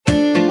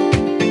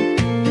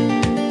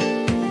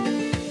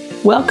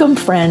Welcome,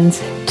 friends,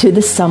 to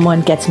the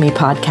Someone Gets Me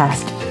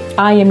podcast.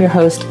 I am your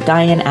host,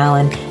 Diane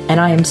Allen, and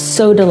I am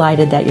so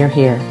delighted that you're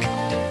here.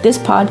 This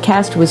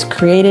podcast was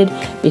created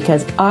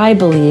because I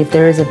believe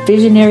there is a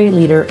visionary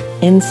leader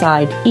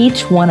inside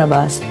each one of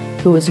us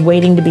who is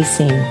waiting to be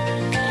seen.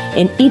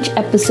 In each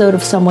episode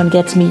of Someone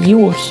Gets Me, you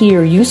will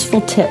hear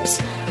useful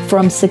tips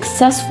from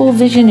successful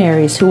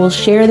visionaries who will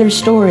share their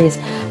stories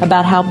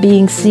about how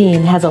being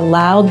seen has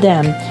allowed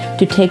them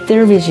to take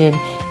their vision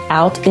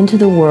out into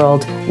the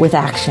world with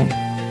action.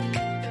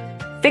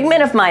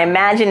 Figment of my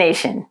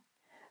imagination.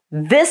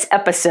 This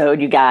episode,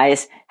 you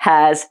guys,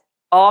 has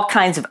all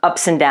kinds of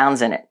ups and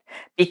downs in it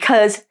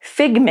because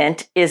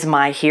Figment is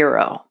my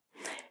hero.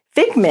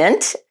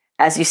 Figment,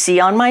 as you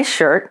see on my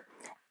shirt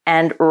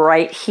and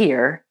right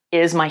here,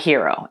 is my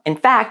hero. In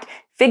fact,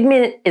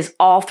 Figment is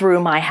all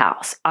through my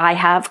house. I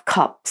have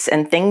cups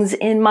and things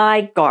in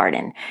my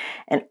garden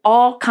and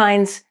all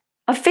kinds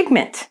of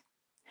Figment.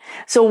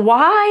 So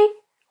why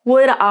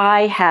would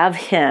I have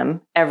him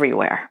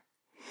everywhere?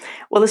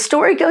 Well, the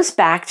story goes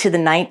back to the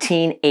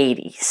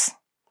 1980s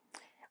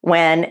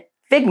when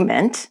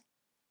Figment,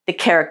 the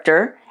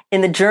character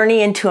in the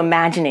Journey into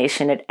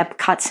Imagination at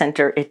Epcot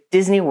Center at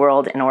Disney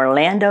World in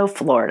Orlando,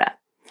 Florida.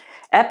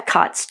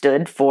 Epcot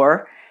stood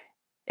for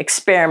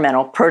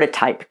Experimental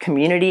Prototype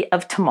Community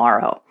of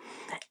Tomorrow.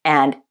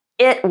 And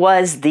it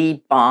was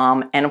the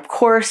bomb. And of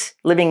course,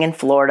 living in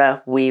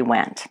Florida, we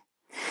went.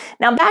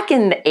 Now, back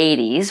in the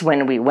 80s,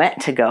 when we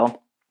went to go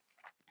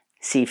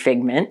see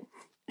Figment,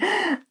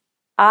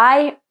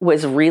 I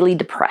was really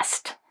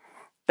depressed,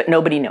 but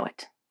nobody knew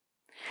it.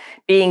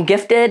 Being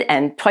gifted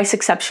and twice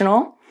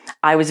exceptional,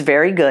 I was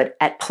very good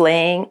at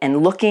playing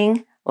and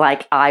looking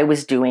like I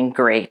was doing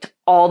great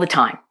all the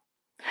time.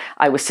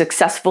 I was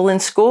successful in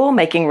school,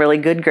 making really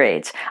good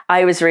grades.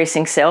 I was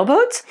racing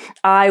sailboats.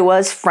 I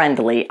was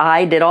friendly.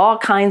 I did all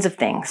kinds of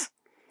things.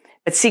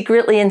 But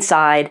secretly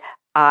inside,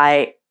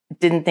 I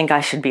didn't think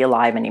I should be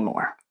alive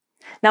anymore.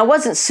 Now, I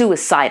wasn't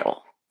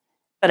suicidal,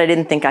 but I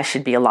didn't think I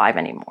should be alive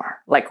anymore.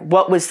 Like,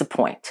 what was the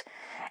point?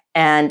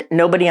 And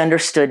nobody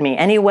understood me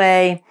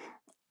anyway,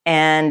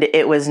 and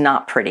it was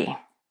not pretty.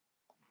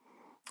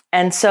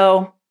 And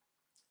so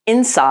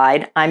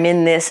inside, I'm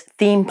in this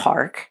theme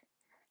park,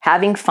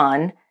 having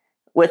fun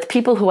with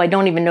people who I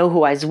don't even know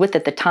who I was with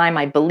at the time.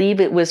 I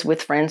believe it was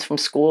with friends from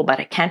school, but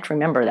I can't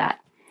remember that.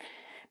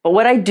 But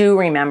what I do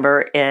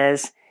remember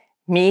is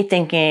me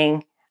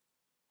thinking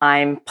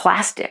I'm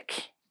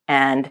plastic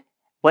and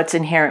what's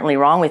inherently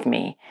wrong with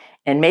me.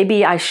 And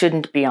maybe I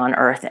shouldn't be on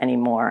Earth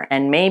anymore.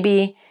 And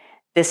maybe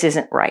this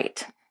isn't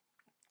right.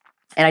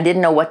 And I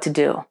didn't know what to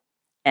do.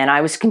 And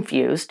I was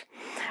confused.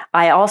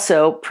 I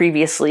also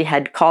previously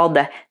had called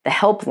the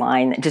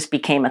helpline that just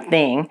became a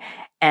thing.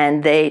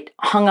 And they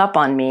hung up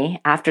on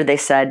me after they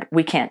said,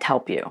 "We can't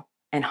help you,"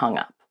 and hung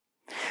up.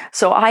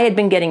 So I had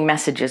been getting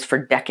messages for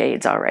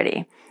decades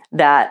already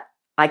that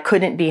I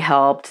couldn't be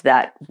helped,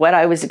 that what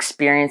I was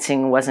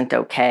experiencing wasn't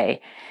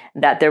okay,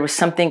 that there was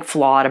something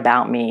flawed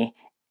about me,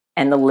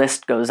 and the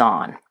list goes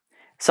on.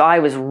 So I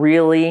was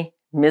really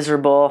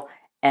miserable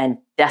and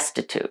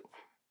destitute,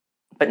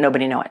 but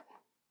nobody knew it.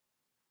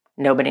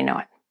 Nobody knew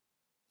it.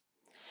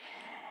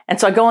 And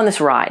so I go on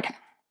this ride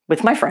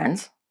with my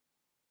friends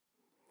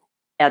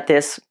at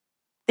this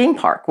theme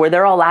park where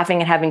they're all laughing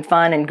and having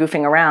fun and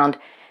goofing around.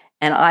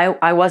 And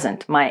I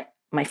wasn't. My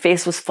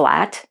face was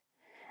flat.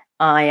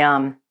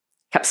 I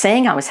kept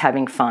saying I was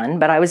having fun,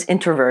 but I was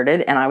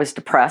introverted and I was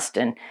depressed.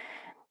 And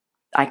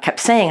I kept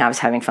saying I was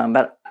having fun,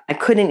 but I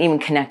couldn't even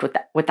connect with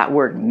what that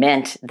word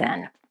meant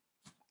then.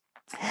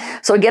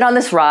 So I get on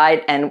this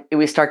ride and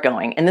we start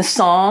going. And the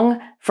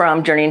song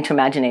from Journey into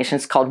Imagination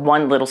is called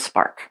One Little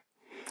Spark.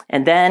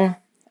 And then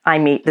I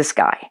meet this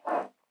guy,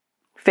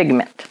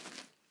 Figment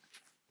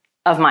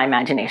of my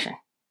imagination.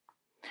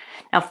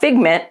 Now,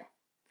 Figment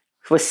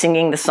was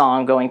singing the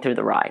song going through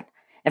the ride.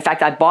 In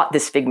fact, I bought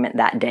this Figment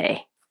that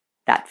day,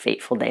 that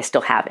fateful day. I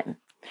still have him.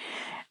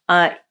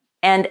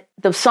 And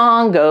the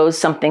song goes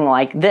something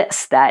like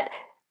this, that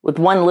with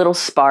one little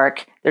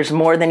spark, there's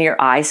more than your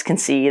eyes can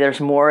see, there's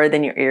more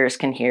than your ears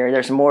can hear,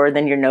 there's more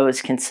than your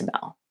nose can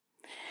smell.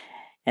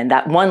 And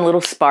that one little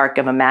spark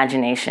of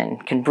imagination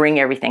can bring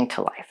everything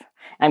to life.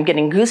 I'm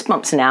getting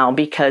goosebumps now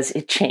because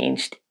it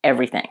changed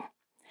everything.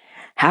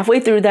 Halfway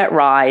through that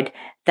ride,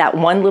 that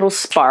one little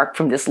spark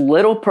from this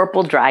little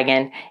purple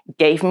dragon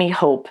gave me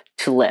hope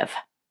to live.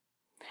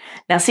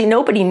 Now, see,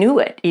 nobody knew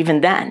it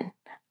even then.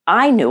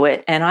 I knew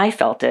it and I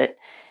felt it.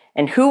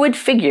 And who would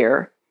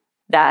figure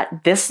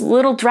that this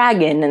little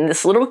dragon and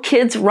this little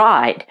kid's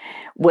ride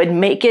would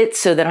make it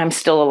so that I'm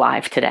still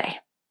alive today?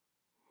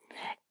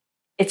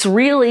 It's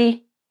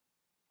really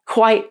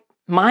quite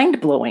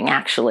mind-blowing,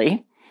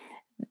 actually,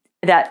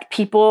 that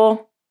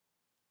people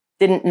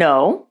didn't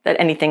know that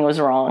anything was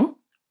wrong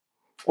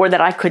or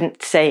that I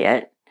couldn't say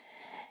it.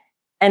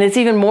 And it's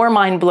even more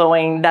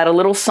mind-blowing that a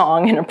little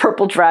song and a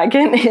purple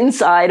dragon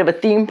inside of a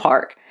theme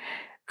park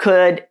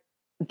could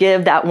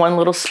give that one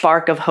little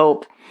spark of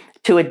hope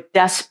to a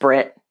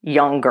desperate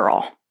young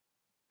girl.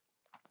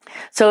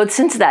 So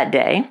since that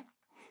day,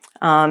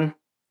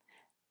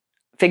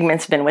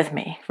 Figment's been with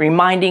me,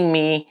 reminding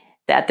me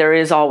that there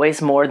is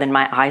always more than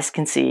my eyes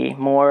can see,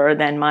 more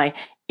than my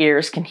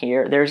ears can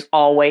hear. There's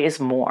always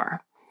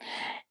more.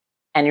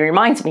 And he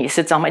reminds me, he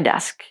sits on my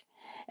desk,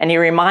 and he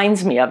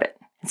reminds me of it.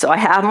 So I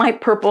have my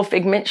purple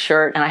Figment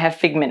shirt, and I have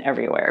Figment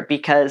everywhere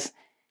because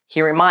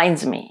he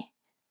reminds me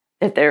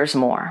that there's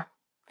more.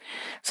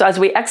 So as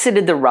we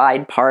exited the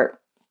ride part,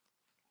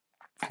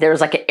 there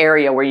was like an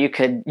area where you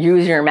could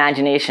use your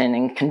imagination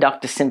and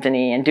conduct a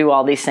symphony and do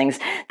all these things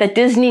that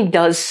Disney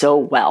does so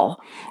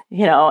well,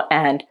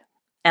 and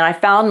I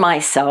found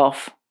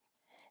myself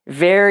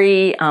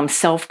very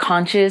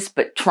self-conscious,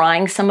 but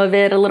trying some of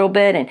it a little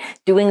bit and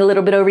doing a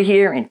little bit over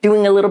here and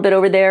doing a little bit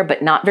over there,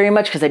 but not very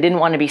much because I didn't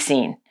want to be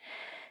seen.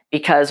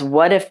 Because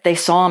what if they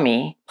saw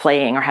me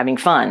playing or having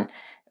fun,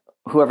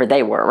 whoever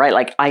they were, right?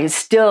 Like I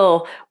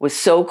still was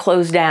so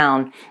closed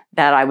down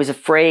that I was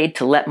afraid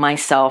to let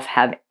myself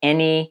have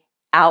any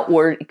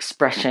outward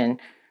expression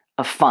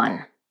of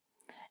fun.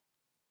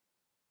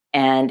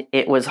 And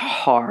it was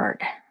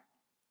hard.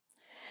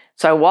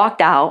 So I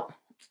walked out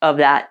of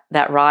that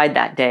ride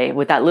that day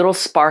with that little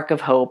spark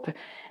of hope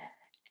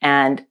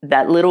and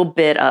that little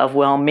bit of,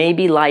 well,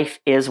 maybe life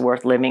is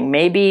worth living.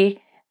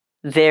 Maybe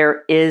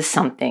there is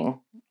something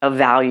of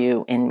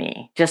value in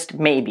me. Just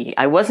maybe.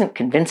 I wasn't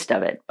convinced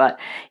of it, but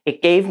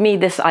it gave me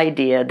this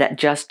idea that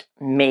just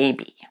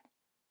maybe.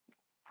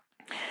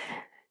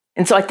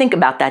 And so I think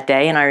about that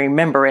day and I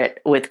remember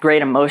it with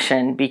great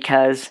emotion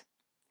because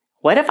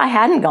what if I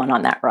hadn't gone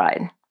on that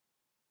ride?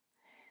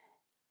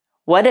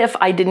 What if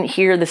I didn't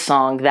hear the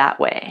song that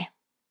way?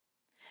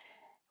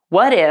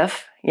 What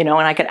if, and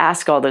I could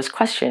ask all those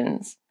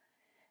questions.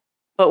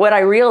 But what I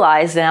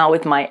realize now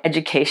with my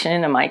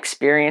education and my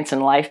experience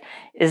in life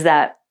is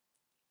that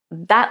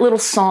little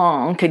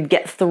song could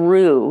get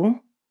through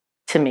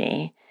to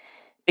me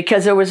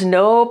because there was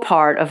no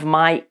part of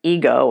my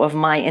ego, of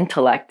my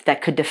intellect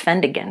that could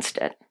defend against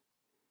it.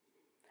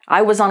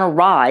 I was on a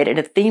ride at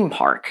a theme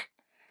park.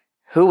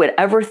 Who would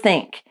ever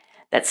think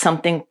that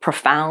something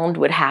profound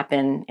would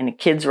happen in a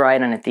kid's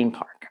ride on a theme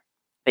park?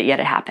 But yet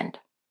it happened.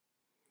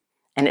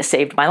 And it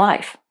saved my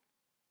life.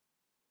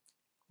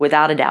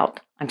 Without a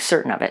doubt, I'm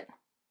certain of it.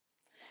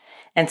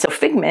 And so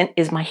Figment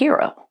is my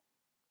hero.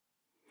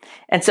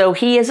 And so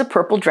he is a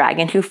purple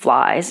dragon who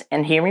flies,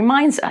 and he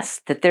reminds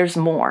us that there's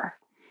more.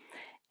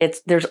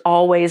 There's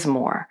always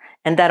more,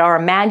 and that our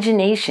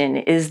imagination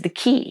is the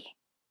key.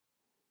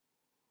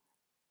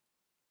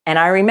 And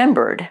I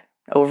remembered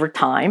over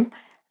time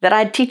that I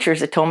had teachers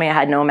that told me I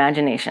had no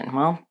imagination.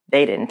 Well,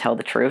 they didn't tell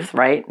the truth,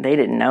 right? They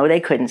didn't know, they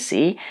couldn't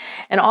see.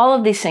 And all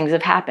of these things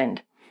have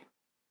happened.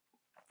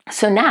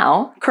 So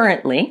now,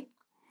 currently,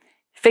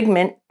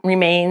 Figment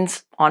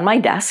remains on my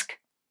desk.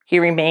 He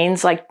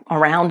remains like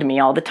around me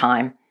all the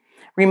time,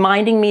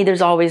 reminding me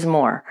there's always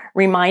more,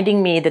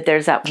 reminding me that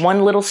there's that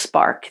one little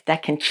spark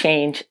that can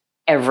change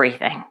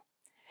everything.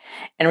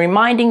 And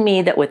reminding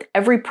me that with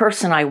every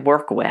person I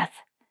work with,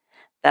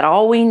 that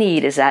all we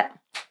need is that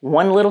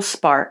one little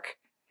spark,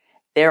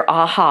 their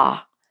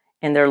aha,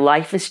 and their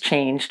life is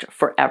changed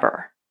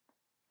forever.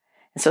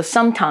 And so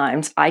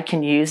sometimes I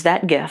can use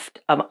that gift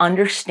of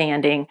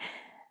understanding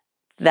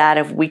that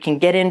if we can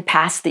get in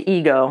past the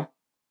ego,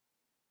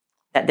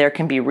 that there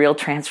can be real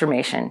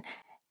transformation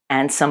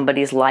and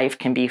somebody's life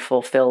can be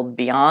fulfilled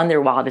beyond their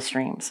wildest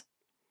dreams.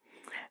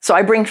 So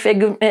I bring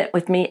Figment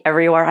with me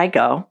everywhere I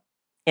go.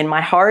 In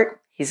my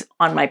heart, he's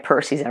on my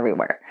purse, he's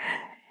everywhere.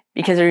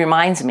 Because he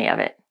reminds me of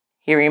it.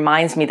 He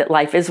reminds me that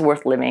life is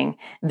worth living.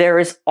 There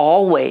is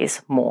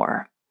always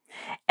more.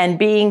 And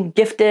being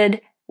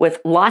gifted with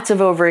lots of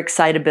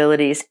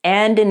overexcitabilities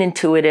and an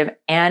intuitive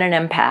and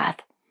an empath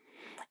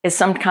is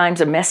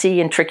sometimes a messy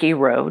and tricky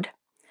road.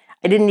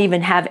 I didn't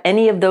even have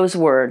any of those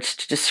words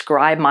to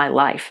describe my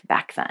life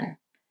back then.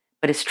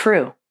 But it's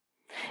true.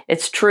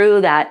 It's true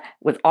that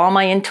with all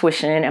my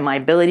intuition and my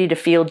ability to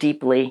feel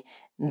deeply,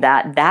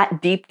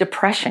 that deep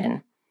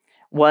depression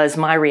was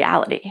my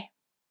reality.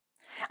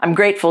 I'm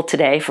grateful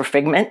today for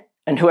Figment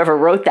and whoever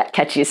wrote that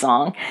catchy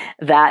song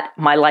that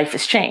my life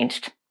has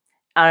changed.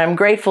 And I'm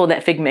grateful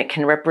that Figment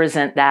can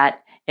represent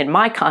that in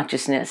my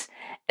consciousness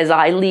as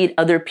I lead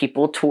other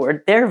people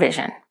toward their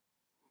vision.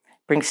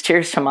 Brings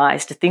tears to my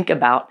eyes to think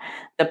about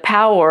the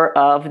power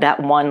of that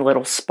one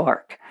little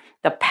spark,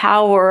 the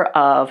power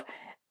of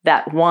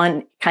that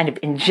one kind of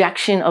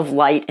injection of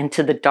light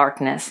into the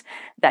darkness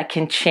that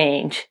can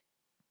change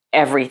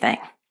everything.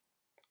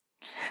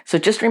 So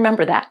just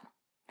remember that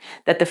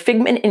the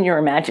Figment in your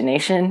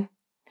imagination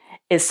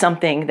is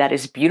something that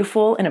is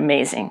beautiful and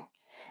amazing,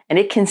 and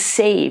it can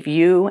save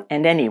you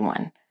and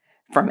anyone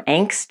from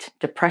angst,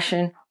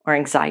 depression, or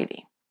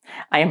anxiety.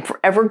 I am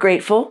forever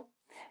grateful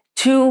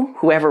to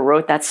whoever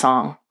wrote that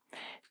song,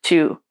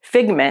 to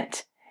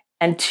Figment,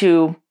 and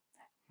to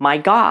my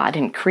God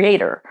and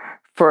Creator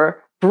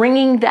for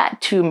bringing that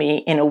to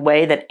me in a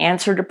way that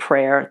answered a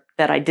prayer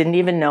that I didn't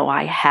even know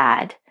I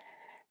had,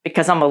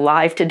 because I'm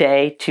alive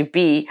today to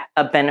be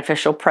a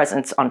beneficial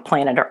presence on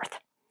planet Earth.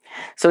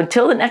 So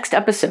until the next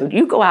episode,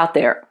 you go out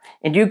there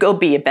and you go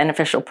be a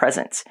beneficial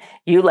presence.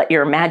 You let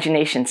your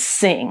imagination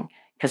sing,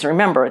 Because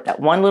remember that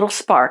one little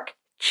spark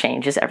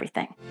changes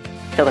everything.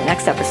 Till the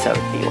next episode,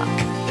 be well.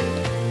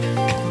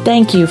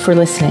 Thank you for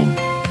listening.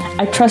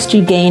 I trust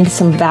you gained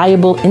some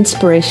valuable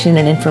inspiration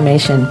and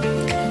information.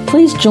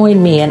 Please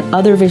join me and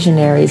other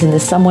visionaries in the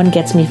Someone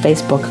Gets Me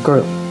Facebook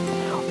group.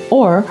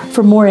 Or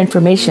for more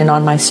information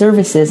on my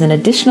services and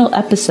additional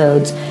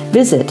episodes,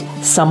 visit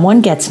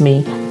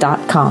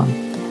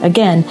someonegetsme.com.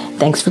 Again,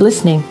 thanks for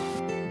listening.